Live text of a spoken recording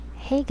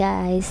Hey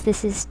guys,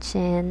 this is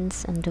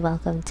Chins and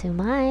welcome to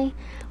my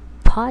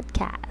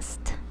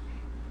podcast.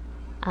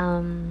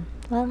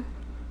 Well,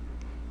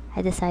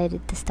 I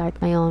decided to start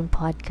my own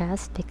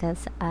podcast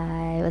because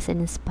I was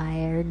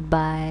inspired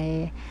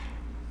by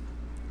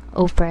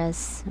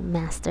Oprah's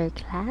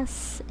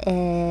masterclass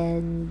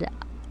and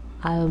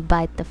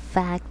by the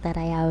fact that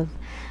I have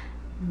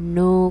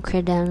no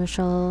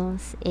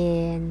credentials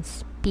in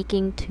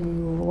speaking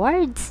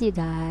towards you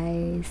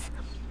guys.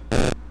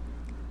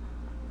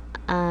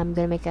 I'm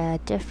gonna make a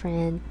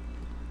different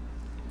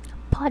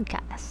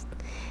podcast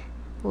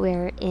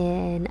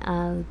wherein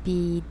I'll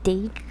be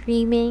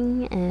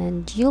daydreaming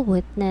and you'll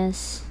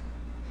witness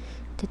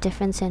the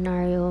different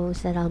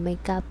scenarios that I'll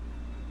make up.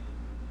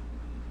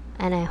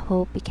 And I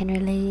hope we can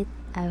relate.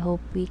 I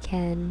hope we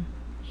can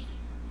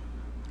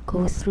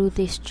go through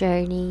this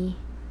journey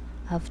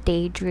of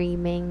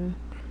daydreaming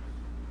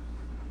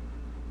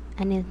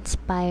and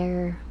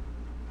inspire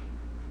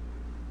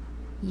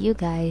you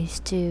guys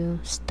to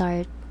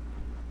start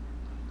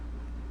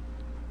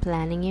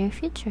planning your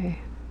future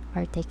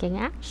or taking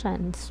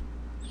actions,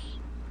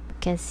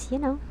 because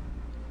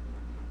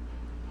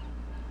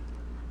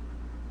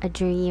a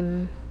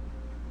dream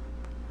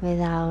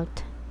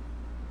without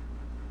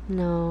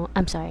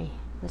I'm sorry,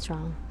 that's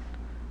wrong.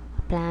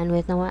 A plan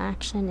with no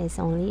action is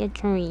only a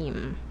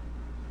dream.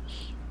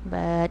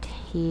 But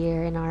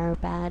here in our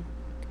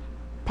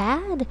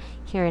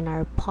here in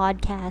our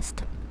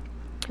podcast,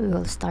 we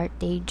will start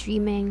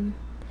daydreaming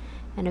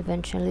and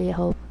eventually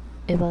hope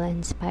it will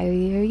inspire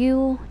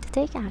you to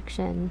take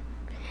action.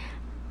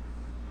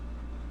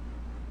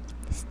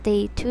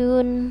 Stay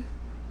tuned.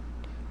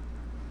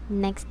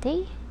 Next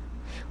day,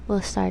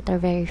 we'll start our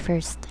very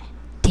first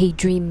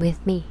daydream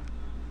with me.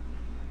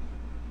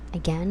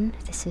 Again,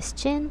 this is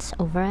Chins,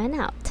 over and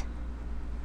out.